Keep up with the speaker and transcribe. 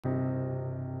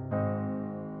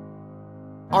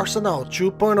Arsenal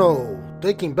 2.0,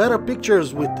 taking better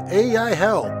pictures with AI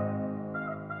help.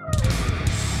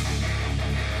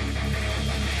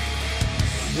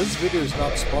 This video is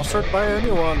not sponsored by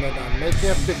anyone, and I'm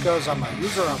making it because I'm a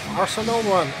user of Arsenal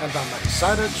 1 and I'm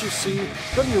excited to see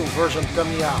the new version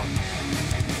coming out.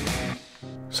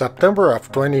 September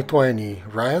of 2020,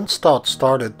 Ryan Stott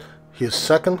started his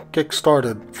second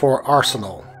Kickstarter for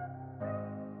Arsenal.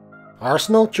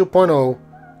 Arsenal 2.0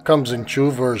 comes in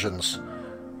two versions.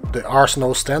 The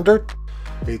Arsenal Standard,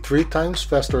 a 3 times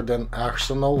faster than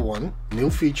Arsenal 1, new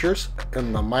features,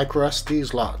 and a microSD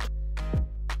slot.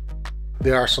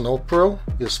 The Arsenal Pro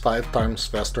is 5 times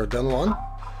faster than 1,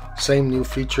 same new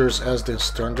features as the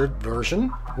standard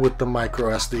version with the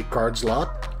microSD card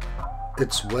slot.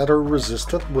 It's weather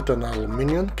resistant with an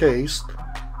aluminum case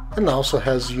and also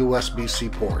has USB-C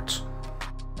ports.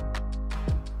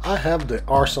 I have the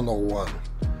Arsenal 1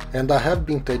 and I have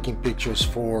been taking pictures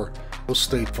for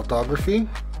state photography,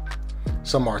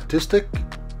 some artistic,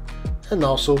 and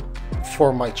also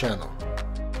for my channel.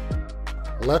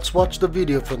 Let's watch the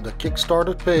video from the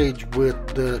Kickstarter page with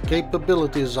the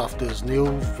capabilities of this new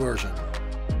version.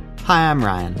 Hi, I'm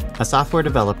Ryan, a software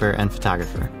developer and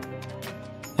photographer.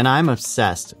 And I'm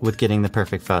obsessed with getting the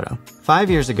perfect photo. 5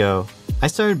 years ago, I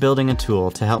started building a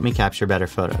tool to help me capture better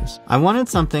photos. I wanted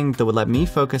something that would let me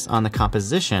focus on the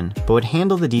composition, but would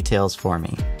handle the details for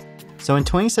me. So in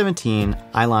 2017,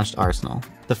 I launched Arsenal,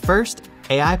 the first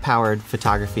AI-powered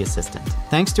photography assistant.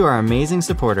 Thanks to our amazing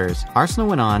supporters, Arsenal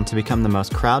went on to become the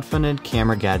most crowdfunded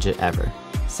camera gadget ever.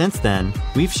 Since then,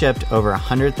 we've shipped over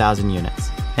 100,000 units.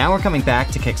 Now we're coming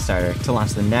back to Kickstarter to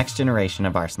launch the next generation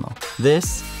of Arsenal.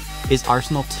 This is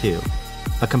Arsenal 2,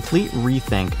 a complete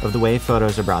rethink of the way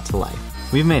photos are brought to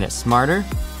life. We've made it smarter,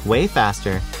 way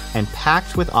faster, and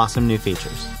packed with awesome new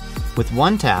features. With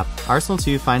one tap, Arsenal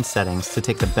 2 finds settings to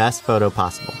take the best photo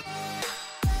possible.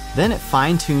 Then it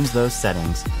fine-tunes those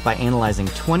settings by analyzing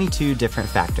 22 different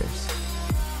factors.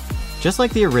 Just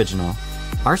like the original,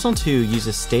 Arsenal 2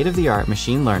 uses state-of-the-art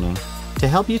machine learning to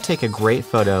help you take a great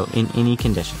photo in any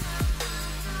condition.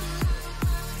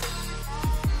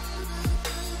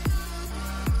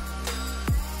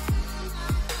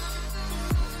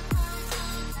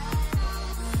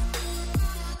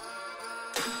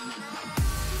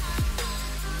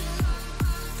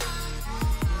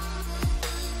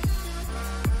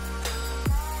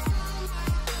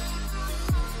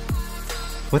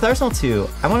 With Arsenal 2,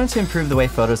 I wanted to improve the way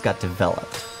photos got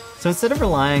developed. So instead of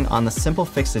relying on the simple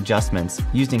fixed adjustments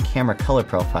used in camera color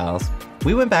profiles,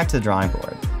 we went back to the drawing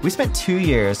board. We spent 2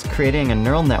 years creating a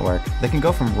neural network that can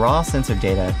go from raw sensor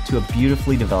data to a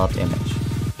beautifully developed image.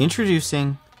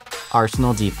 Introducing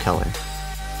Arsenal Deep Color.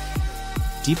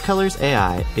 Deep Color's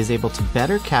AI is able to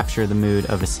better capture the mood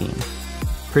of a scene,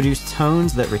 produce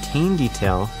tones that retain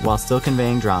detail while still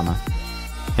conveying drama,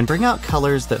 and bring out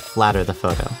colors that flatter the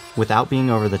photo without being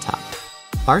over the top.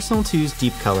 Arsenal 2's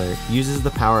Deep Color uses the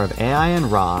power of AI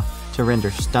and RAW to render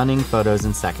stunning photos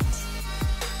in seconds.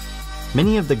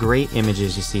 Many of the great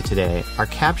images you see today are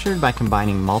captured by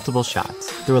combining multiple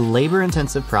shots through a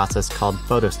labor-intensive process called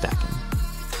photo stacking.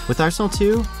 With Arsenal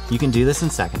 2, you can do this in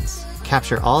seconds.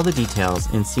 Capture all the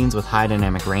details in scenes with high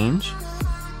dynamic range,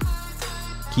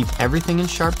 keep everything in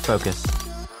sharp focus,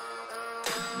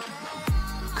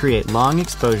 create long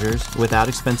exposures without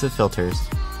expensive filters,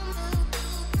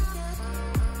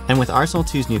 and with Arsenal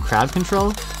 2's new crowd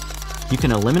control, you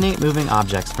can eliminate moving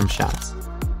objects from shots.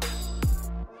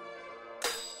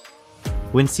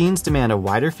 When scenes demand a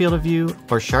wider field of view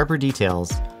or sharper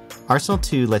details, Arsenal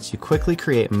 2 lets you quickly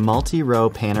create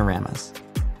multi-row panoramas.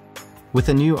 With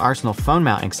the new Arsenal phone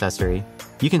mount accessory,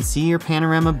 you can see your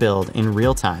panorama build in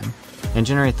real time and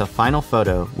generate the final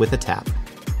photo with a tap.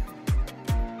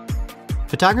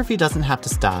 Photography doesn't have to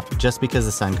stop just because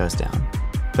the sun goes down,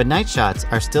 but night shots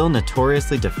are still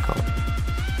notoriously difficult.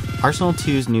 Arsenal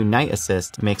 2's new Night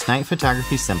Assist makes night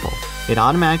photography simple. It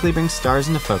automatically brings stars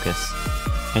into focus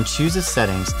and chooses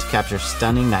settings to capture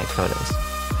stunning night photos.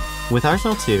 With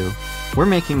Arsenal 2, we're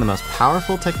making the most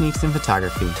powerful techniques in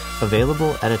photography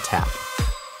available at a tap.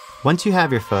 Once you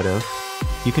have your photo,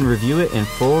 you can review it in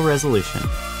full resolution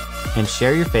and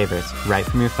share your favorites right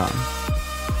from your phone.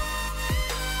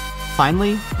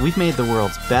 Finally, we've made the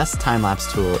world's best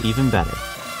time-lapse tool even better.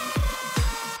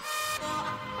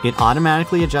 It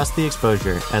automatically adjusts the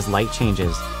exposure as light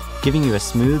changes, giving you a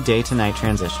smooth day-to-night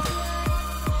transition.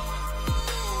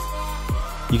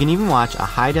 You can even watch a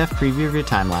high-def preview of your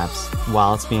time-lapse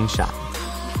while it's being shot.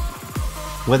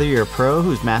 Whether you're a pro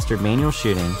who's mastered manual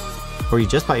shooting, or you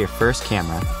just bought your first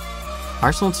camera,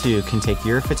 Arsenal 2 can take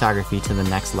your photography to the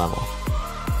next level.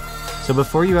 So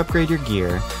before you upgrade your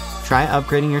gear, try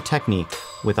upgrading your technique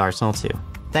with Arsenal 2.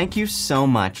 Thank you so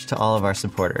much to all of our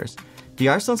supporters. The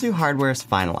Arsenal 2 hardware is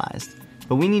finalized,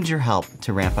 but we need your help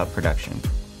to ramp up production.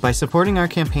 By supporting our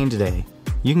campaign today,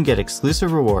 you can get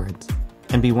exclusive rewards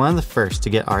and be one of the first to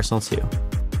get Arsenal 2.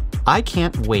 I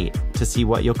can't wait to see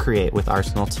what you'll create with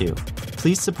Arsenal 2.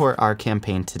 Please support our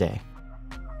campaign today.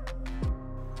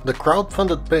 The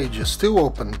crowdfunded page is still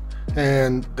open,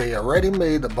 and they already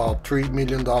made about $3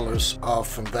 million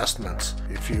of investments.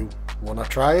 If you want to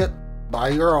try it, buy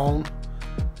your own,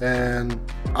 and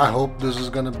I hope this is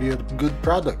going to be a good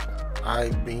product.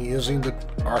 I've been using the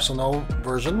Arsenal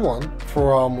version 1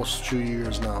 for almost 2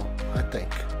 years now, I think.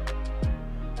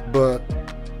 But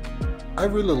I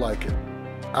really like it.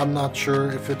 I'm not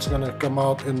sure if it's going to come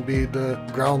out and be the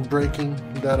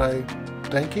groundbreaking that I'm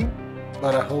thinking,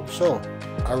 but I hope so.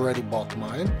 I already bought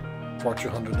mine for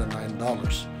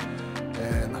 $209,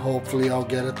 and hopefully I'll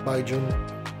get it by June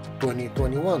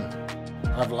 2021.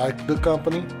 I've liked the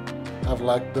company. I've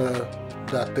liked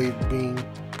that they've been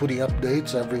putting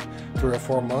updates every 3 or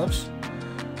 4 months,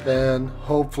 and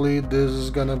hopefully this is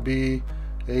gonna be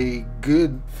a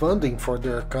good funding for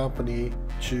their company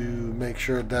to make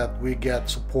sure that we get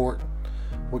support,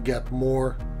 we get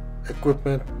more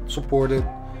equipment supported,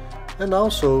 and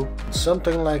also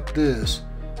something like this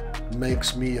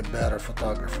makes me a better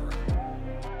photographer.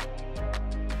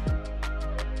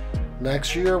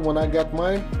 Next year when I get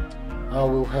mine, I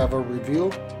will have a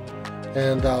review,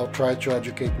 and I'll try to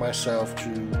educate myself to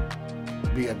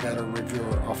be a better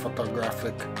reviewer of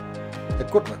photographic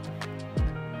equipment.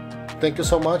 Thank you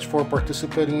so much for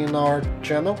participating in our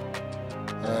channel.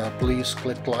 Please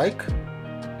click like,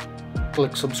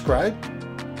 click subscribe,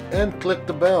 and click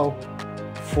the bell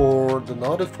for the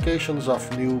notifications of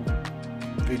new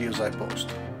videos I post.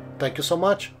 Thank you so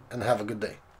much, and have a good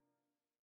day.